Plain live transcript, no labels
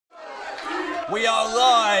we are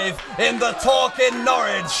live in the Talk in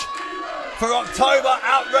Norwich for October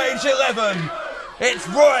Outrage 11. It's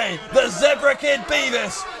Roy, the Zebra Kid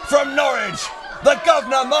Bevis from Norwich, the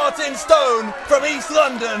Governor Martin Stone from East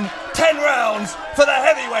London, 10 rounds for the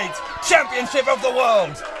Heavyweight Championship of the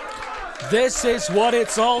World. This is what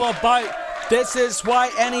it's all about. This is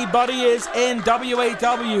why anybody is in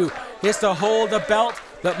WAW, is to hold the belt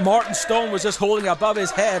that Martin Stone was just holding above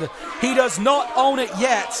his head. He does not own it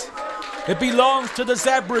yet. It belongs to the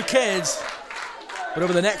Zebra Kids. But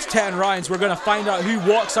over the next 10 rounds, we're going to find out who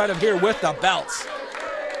walks out of here with the belts.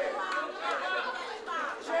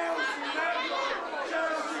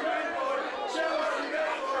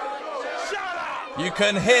 You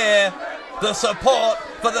can hear the support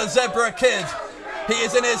for the Zebra Kid. He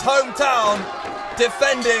is in his hometown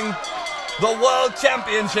defending the World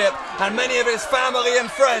Championship, and many of his family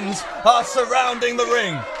and friends are surrounding the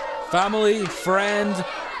ring. Family, friend,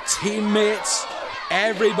 teammates,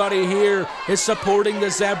 everybody here is supporting the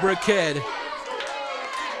Zebra Kid.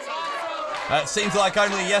 It seems like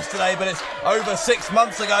only yesterday, but it's over 6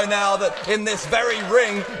 months ago now that in this very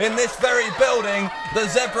ring, in this very building, the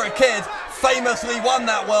Zebra Kid famously won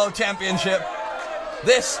that World Championship.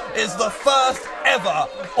 This is the first ever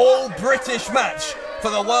all-British match for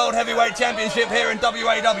the World Heavyweight Championship here in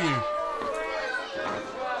WAW.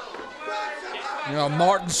 You know,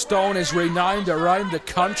 Martin Stone is renowned around the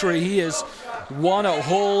country. He has won at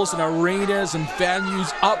halls and arenas and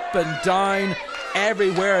venues up and down.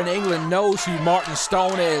 Everywhere in England knows who Martin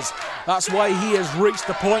Stone is. That's why he has reached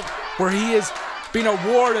the point where he has been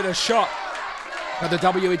awarded a shot at the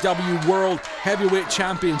WAW World Heavyweight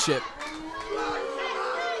Championship.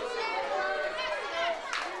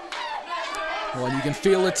 Well, you can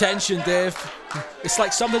feel the tension, Dave. It's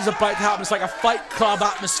like something's about to happen. It's like a Fight Club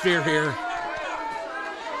atmosphere here.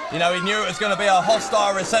 You know, he knew it was going to be a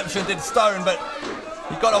hostile reception, did Stone, but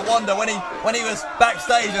you've got to wonder, when he was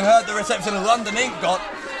backstage and heard the reception London Inc. got,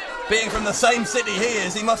 being from the same city he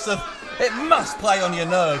is, it must play on your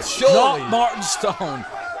nerves, surely. Not Martin Stone.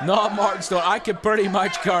 Not Martin Stone. I can pretty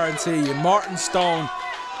much guarantee you, Martin Stone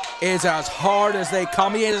is as hard as they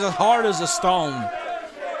come. He is as hard as a stone.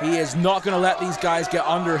 He is not going to let these guys get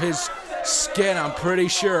under his skin, I'm pretty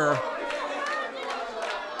sure.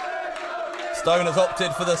 Stone has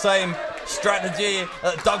opted for the same strategy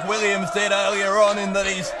that Doug Williams did earlier on, in that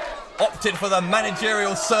he's opted for the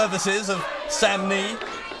managerial services of Sam Nee.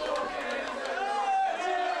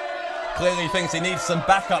 Clearly thinks he needs some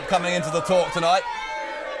backup coming into the talk tonight.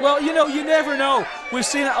 Well, you know, you never know. We've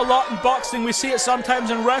seen it a lot in boxing. We see it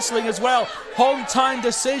sometimes in wrestling as well. Hometown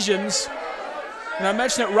decisions. And I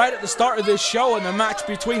mentioned it right at the start of this show in the match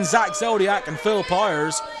between Zach Zodiac and Phil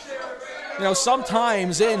Powers. You know,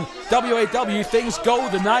 sometimes in WAW things go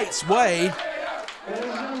the Knight's way.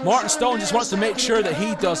 Martin Stone just wants to make sure that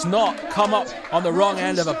he does not come up on the wrong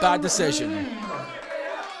end of a bad decision.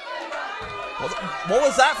 What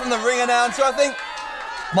was that from the ring announcer? I think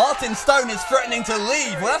Martin Stone is threatening to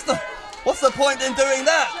leave. Well, what's the point in doing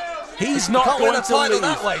that? He's not going to leave.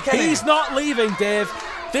 That way, He's not leaving, Dave.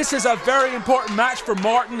 This is a very important match for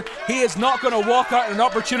Martin. He is not going to walk out an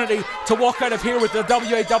opportunity to walk out of here with the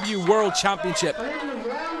WAW World Championship.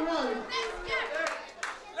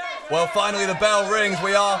 Well, finally the bell rings.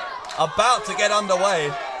 We are about to get underway.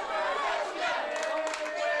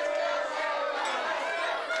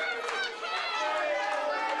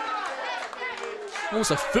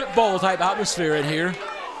 Almost a football type atmosphere in here.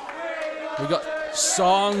 We got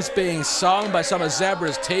songs being sung by some of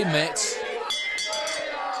Zebra's teammates.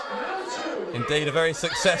 Indeed, a very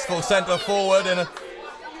successful centre forward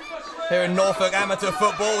here in Norfolk amateur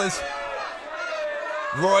football is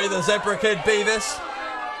Roy the Zebra Kid Bevis.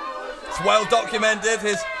 It's well documented,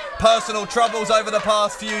 his personal troubles over the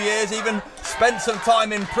past few years, even spent some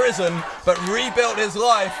time in prison, but rebuilt his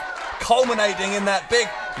life, culminating in that big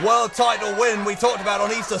world title win we talked about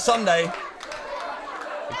on Easter Sunday.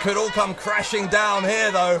 It could all come crashing down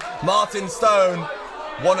here though. Martin Stone,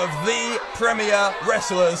 one of the premier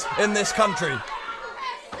wrestlers in this country.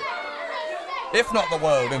 If not the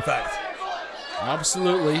world, in fact.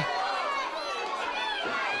 Absolutely.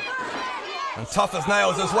 And tough as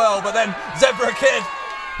nails as well, but then Zebra Kid,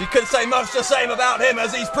 you could say much the same about him,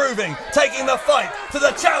 as he's proving, taking the fight to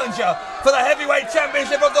the challenger for the Heavyweight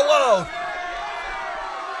Championship of the world.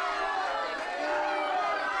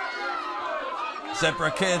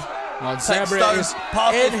 Zebra Kid. Well, Zebra is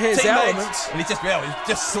in his element. And he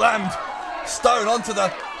just slammed Stone onto the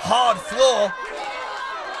hard floor.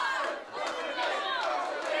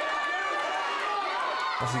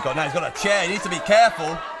 What's he got now? He's got a chair. He needs to be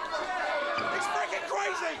careful. It's freaking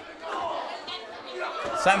crazy.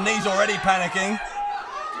 Sam Nee's already panicking.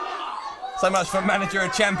 So much for manager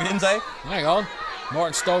of champions, eh? Hang on.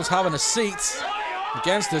 Martin Stone's having a seat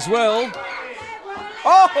against his will.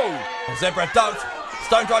 Oh! Zebra ducked.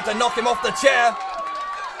 Stone tried to knock him off the chair.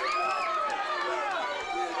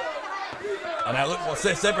 And now look, what's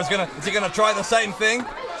this? Zebra's is he gonna try the same thing?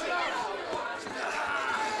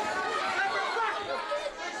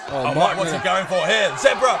 Oh, Mike, what's he going for here?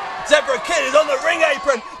 Zebra Kid is on the ring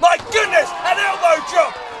apron. My goodness, an elbow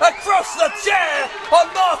drop across the chair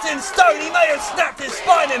on Martin Stone. He may have snapped his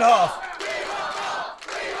spine in half.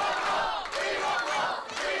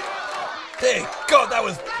 Dear God, that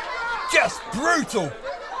was just brutal.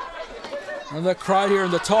 And the crowd here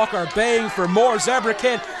and the talk are baying for more. Zebra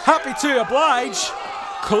Kid happy to oblige.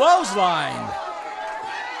 Clothesline.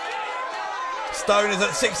 Stone is at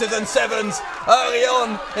 6s and 7s early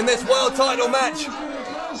on in this world title match.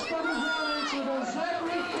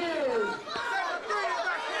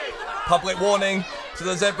 Public warning to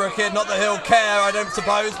the Zebra Kid, not that he'll care, I don't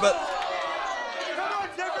suppose, but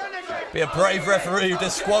be a brave referee who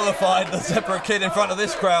disqualified the Zebra Kid in front of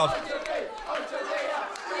this crowd.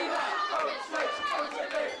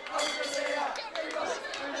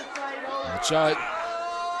 Watch out.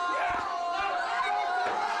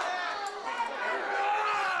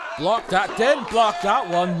 Blocked that, didn't block that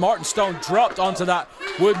one. Martin Stone dropped onto that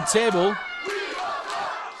wooden table.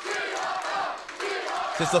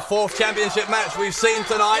 This is the 4th championship match we've seen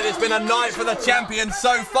tonight. It's been a night for the champions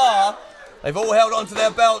so far. They've all held on to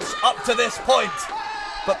their belts up to this point.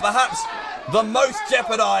 But perhaps the most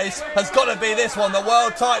jeopardised has got to be this one, the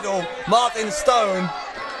world title, Martin Stone.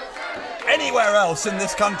 Anywhere else in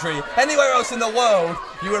this country, anywhere else in the world,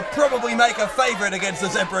 you would probably make a favourite against the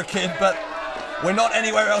Zebra Kid, but we're not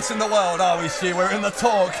anywhere else in the world, are we, Stu? We're in the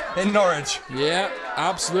talk in Norwich. Yeah,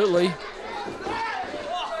 absolutely.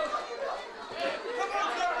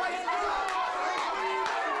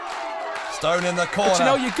 Stone in the corner. But you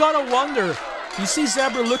know, you gotta wonder. You see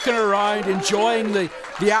Zebra looking around, enjoying the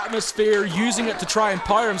atmosphere, using it to try and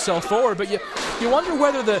power himself forward. But you wonder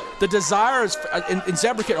whether the desires in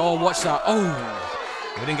Zebra Kid. Oh, watch that!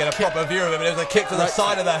 Oh, we didn't get a proper view of it, but it was a kick to the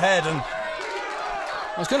side of the head. And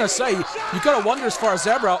I was gonna say, you gotta wonder as far as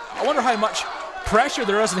Zebra. I wonder how much pressure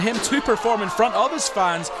there is on him to perform in front of his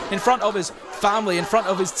fans, in front of his family, in front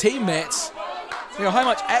of his teammates. You know, how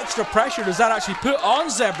much extra pressure does that actually put on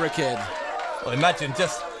Zebra Kid? Well, imagine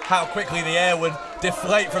just how quickly the air would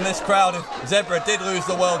deflate from this crowd if Zebra did lose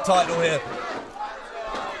the world title here.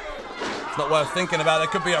 It's not worth thinking about. There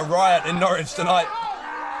could be a riot in Norwich tonight.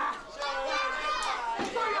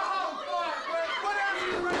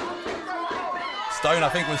 Stone, I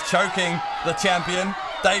think, was choking the champion.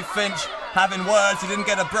 Dave Finch having words. He didn't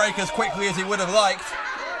get a break as quickly as he would have liked.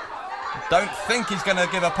 Don't think he's going to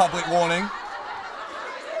give a public warning.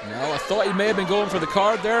 No, I thought he may have been going for the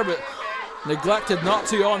card there, but neglected not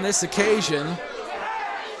to on this occasion.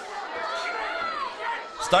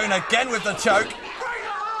 Stone again with the choke.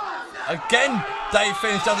 Again, Dave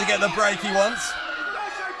Finch doesn't get the break he wants.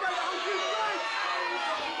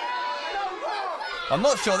 I'm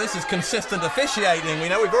not sure this is consistent officiating. We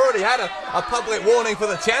know we've already had a public warning for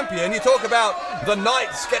the champion. You talk about the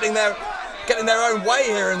Knights getting their own way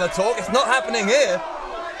here in the talk. It's not happening here.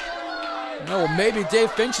 No, maybe Dave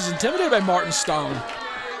Finch is intimidated by Martin Stone.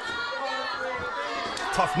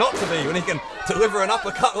 Tough not to be when he can deliver an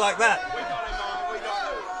uppercut like that.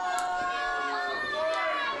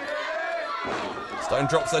 Stone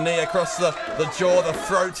drops the knee across the jaw, the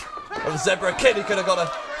throat of Zebra Kid. He could have got a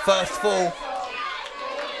first fall.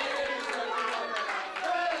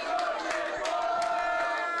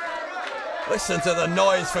 Listen to the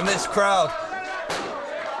noise from this crowd.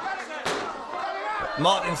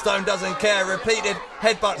 Martin Stone doesn't care. Repeated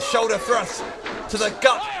headbutt, shoulder thrust to the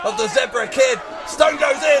gut of the Zebra Kid. Stone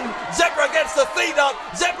goes in. Zebra gets the feet up.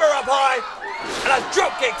 Zebra up high. And a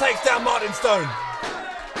drop kick takes down Martin Stone.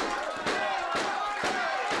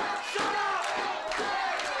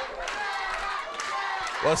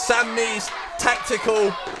 Well, Sam Nee's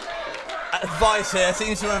tactical advice here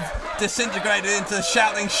seems to have disintegrated into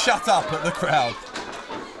shouting "shut up" at the crowd.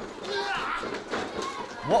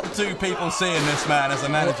 What do people see in this man as a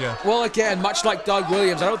manager? Well, again, much like Doug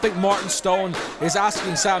Williams, I don't think Martin Stone is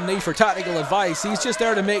asking Sam Nee for tactical advice. He's just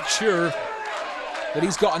there to make sure that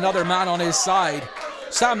he's got another man on his side.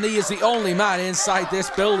 Sam Nee is the only man inside this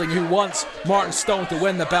building who wants Martin Stone to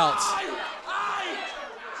win the belt.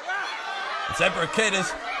 Zebra Kid is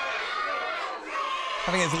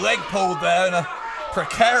having his leg pulled there in a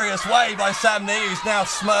precarious way by Sam Nee, who's now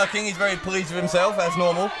smirking. He's very pleased with himself, as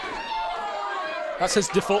normal. That's his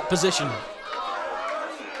default position.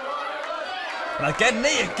 And again,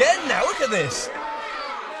 knee again now. Look at this.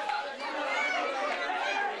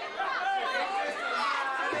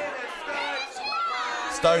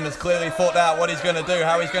 Stone has clearly thought out what he's going to do,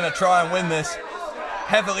 how he's going to try and win this.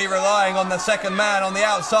 Heavily relying on the second man on the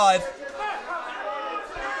outside.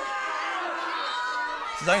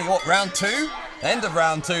 This is only, what, round 2? End of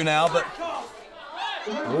round 2 now, but...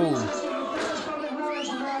 Ooh.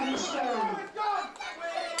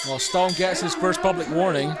 Well, Stone gets his first public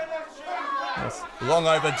warning. That's long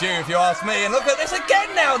overdue, if you ask me. And look at this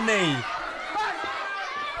again now, knee.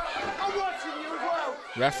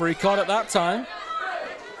 Referee caught it that time.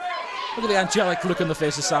 Look at the angelic look on the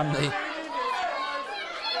face of Sam Knee.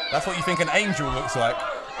 That's what you think an angel looks like.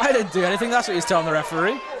 I didn't do anything. That's what he's telling the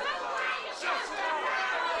referee.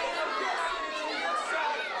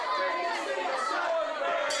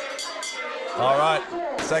 All right,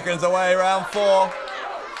 seconds away, round 4.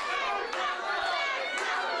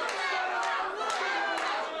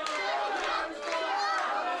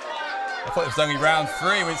 I thought it was only round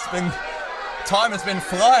 3. Time has been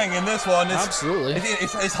flying in this one. Absolutely.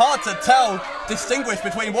 It's hard to distinguish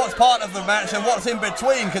between what's part of the match and what's in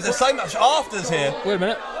between because there's so much afters here. Wait a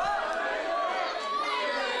minute.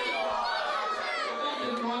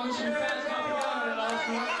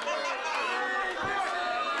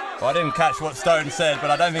 Well, I didn't catch what Stone said,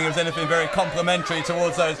 but I don't think it was anything very complimentary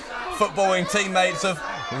towards those footballing teammates of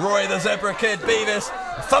Roy the Zebra Kid Bevis.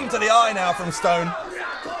 Thumb to the eye now from Stone.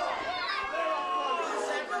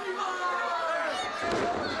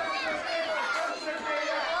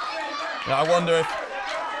 Now I wonder if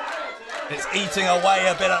it's eating away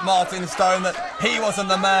a bit at Martin Stone that he wasn't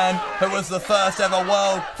the man who was the first ever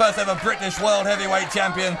British world heavyweight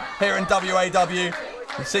champion here in WAW.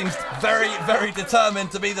 He seems very, very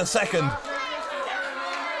determined to be the second.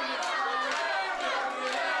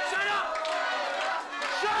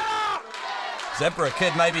 Zebra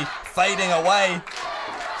Kid maybe fading away.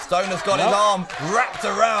 Stone has got his arm wrapped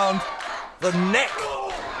around the neck.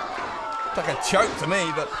 It's like a choke to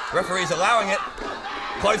me, but referee's allowing it.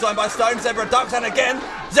 Clothesline by Stone, Zebra ducks, and again,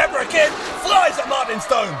 Zebra Kid flies at Martin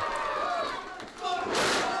Stone.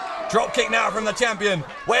 Drop kick now from the champion.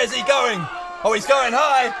 Where's he going? Oh, he's going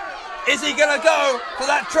high. Is he going to go for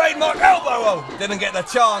that trademark elbow? Oh, didn't get the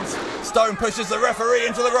chance. Stone pushes the referee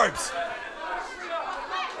into the ropes.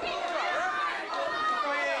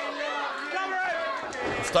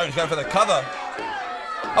 Stone's going for the cover.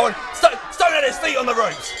 Oh, and Stone had his feet on the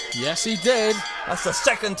ropes. Yes, he did. That's the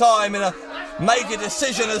second time in a major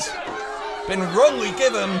decision has been wrongly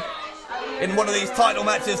given in one of these title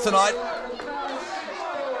matches tonight.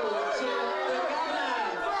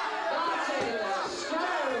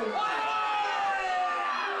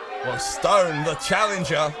 Well, Stone, the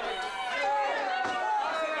challenger,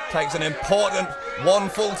 takes an important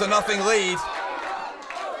 1-0 lead.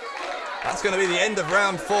 That's going to be the end of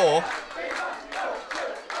round 4.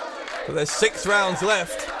 So there's 6 rounds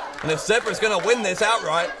left. And if Zebra's going to win this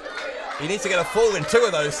outright, he needs to get a fall in 2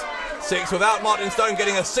 of those 6 without Martin Stone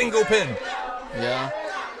getting a single pin. Yeah.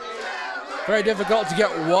 Very difficult to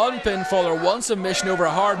get 1 pinfall or 1 submission over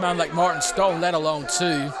a hard man like Martin Stone, let alone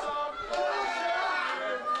 2.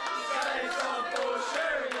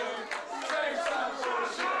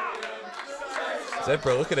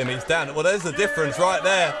 Zebra, look at him, he's down. Well, there's the difference right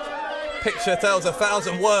there. Picture tells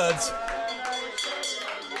 1,000 words.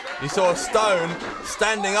 You saw Stone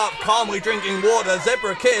standing up, calmly drinking water.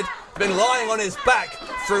 Zebra Kid has been lying on his back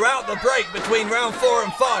throughout the break between round 4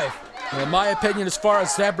 and 5. In my opinion, as far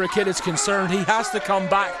as Zebra Kid is concerned, he has to come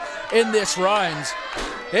back in this round.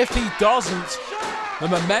 If he doesn't, the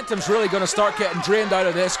momentum's really going to start getting drained out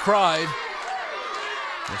of this crowd.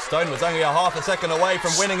 And Stone was only a half a second away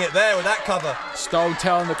from winning it there with that cover. Stone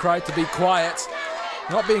telling the crowd to be quiet.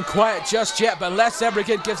 Not being quiet just yet, but unless Zebra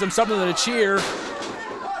Kid gives him something to cheer,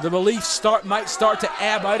 the belief might start to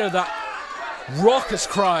ebb out of that raucous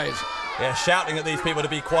crowd. Yeah, shouting at these people to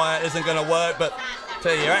be quiet isn't going to work, but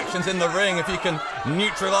tell you, your actions in the ring, if you can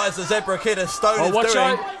neutralise the Zebra Kid as Stone is watch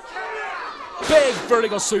doing. Out. Big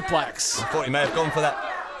vertical suplex. I thought he may have gone for that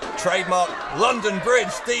trademark London Bridge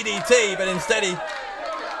DDT, but instead he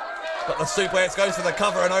got the suplex, goes for the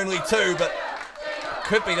cover and only 2, but it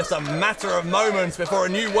could be just a matter of moments before a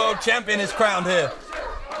new world champion is crowned here.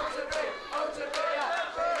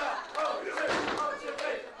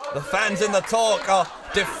 The fans in the talk are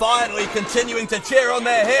defiantly continuing to cheer on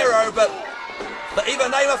their hero, but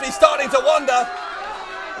even they must be starting to wonder.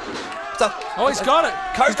 Oh, he's got it.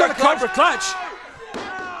 He's got a Cobra clutch.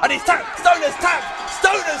 And he's tapped. Stone has tapped.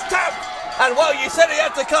 Stone has tapped. And while you said he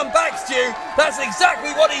had to come back, Stu, that's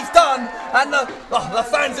exactly what he's done. And the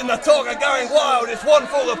fans in the talk are going wild. It's 1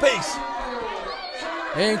 fall apiece.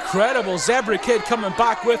 Incredible. Zebra Kid coming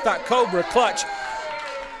back with that Cobra clutch.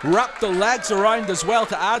 Wrapped the legs around as well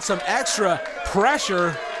to add some extra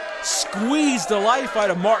pressure. Squeezed the life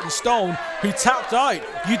out of Martin Stone, who tapped out.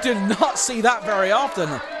 You do not see that very often.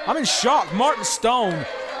 I'm in shock. Martin Stone,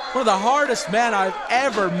 one of the hardest men I've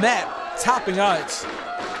ever met, tapping out.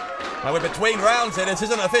 Now we're between rounds here. This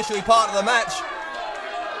isn't officially part of the match.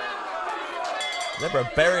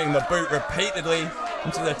 Zebra burying the boot repeatedly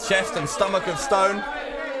into the chest and stomach of Stone.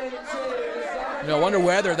 You know, I wonder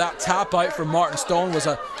whether that tap out from Martin Stone was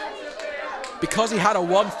because he had a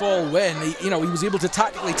one-fall win. He was able to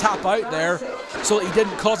tactically tap out there so that he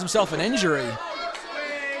didn't cause himself an injury.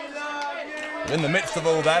 In the midst of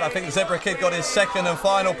all that, I think Zebra Kid got his second and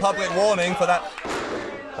final public warning for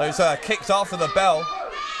those kicks after the bell.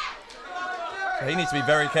 So he needs to be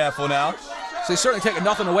very careful now. So he's certainly taken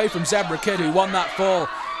nothing away from Zebra Kid, who won that fall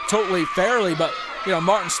totally fairly, but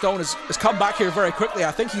Martin Stone has come back here very quickly.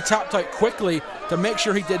 I think he tapped out quickly to make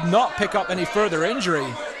sure he did not pick up any further injury.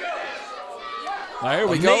 Now here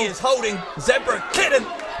we go. Knee is holding Zebra Kid, and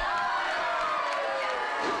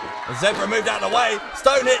Zebra moved out of the way.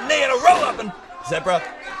 Stone hit knee and a roll up, and Zebra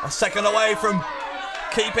a second away from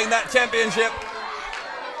keeping that championship.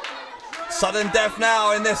 Sudden death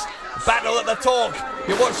now in this battle at the Talk.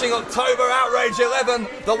 You're watching October Outrage 11,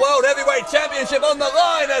 the World Heavyweight Championship on the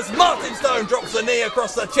line as Martin Stone drops the knee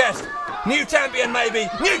across the chest. New champion maybe,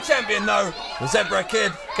 new champion no. The Zebra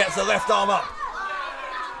Kid gets the left arm up.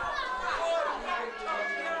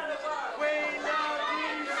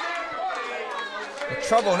 The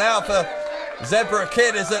trouble now for Zebra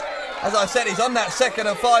Kid is that, as I said, he's on that second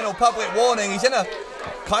and final public warning. He's in a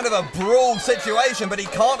kind of a brawl situation, but he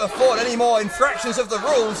can't afford any more infractions of the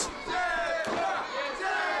rules.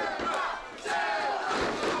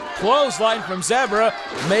 Clothesline from Zebra,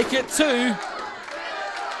 make it 2.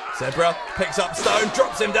 Zebra picks up Stone,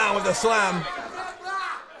 drops him down with a slam.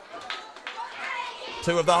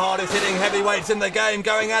 Two of the hardest hitting heavyweights in the game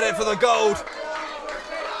going at it for the gold.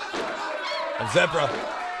 And Zebra,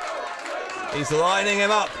 he's lining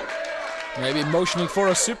him up. Maybe motioning for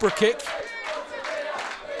a super kick.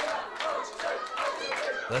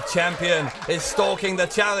 The champion is stalking the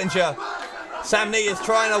challenger. Sam Nee is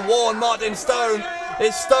trying to warn Martin Stone.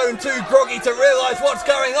 Is Stone too groggy to realise what's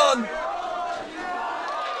going on?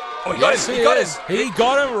 Oh, he got him. He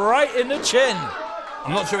got him right in the chin.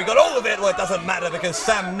 I'm not sure he got all of it. Well, it doesn't matter because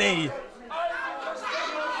Sam Nee,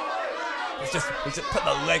 he's just put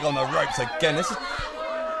the leg on the ropes again. This is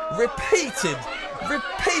repeated.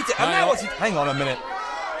 And now what's he, hang on a minute.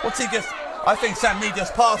 What's he just, I think Sam Nee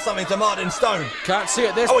just passed something to Martin Stone. Can't see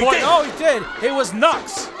at this point. Oh, he did. It was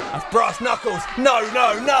Nux. That's brass knuckles. No.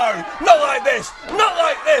 Not like this. Not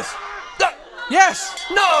like this. Yes.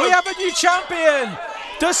 No. We have a new champion.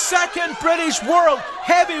 The second British World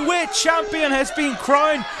Heavyweight Champion has been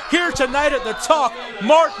crowned here tonight at the Talk.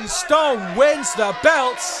 Martin Stone wins the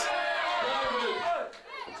belts.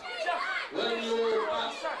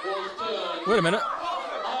 Wait a minute.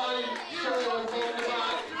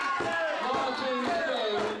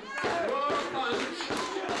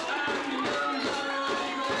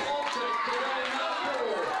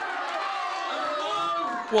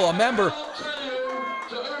 Well, a member.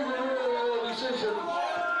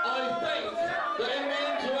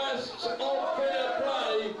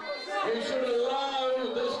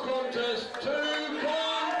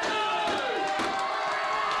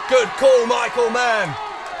 Good call, Michael Mann.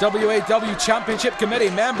 WAW Championship Committee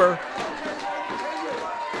member.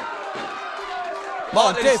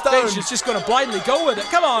 Martin Dave Stone Finch is just going to blindly go with it.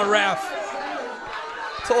 Come on, ref.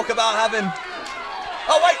 Talk about having...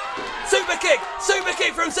 Oh, wait. Super kick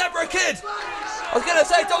from Zebra Kid. I was going to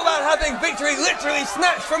say, talk about having victory literally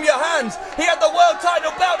snatched from your hands. He had the world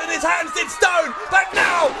title belt in his hands, did Stone. But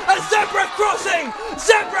now, a Zebra crossing,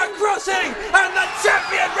 and the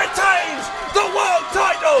champion retains the world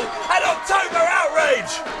title at October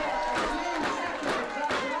Outrage.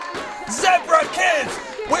 Zebra Kid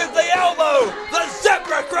with the elbow, the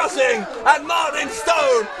Zebra crossing, and Martin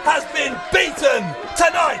Stone has been beaten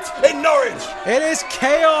tonight in Norwich. It is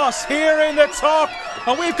chaos here in the Talk,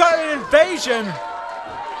 and we've got an invasion.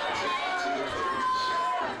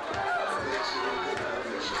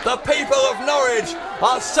 The people of Norwich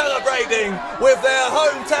are celebrating with their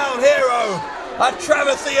hometown hero. A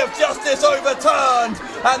travesty of justice overturned,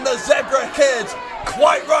 and the Zebra Kid,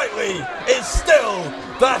 quite rightly, is still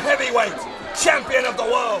the heavyweight champion of the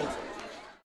world.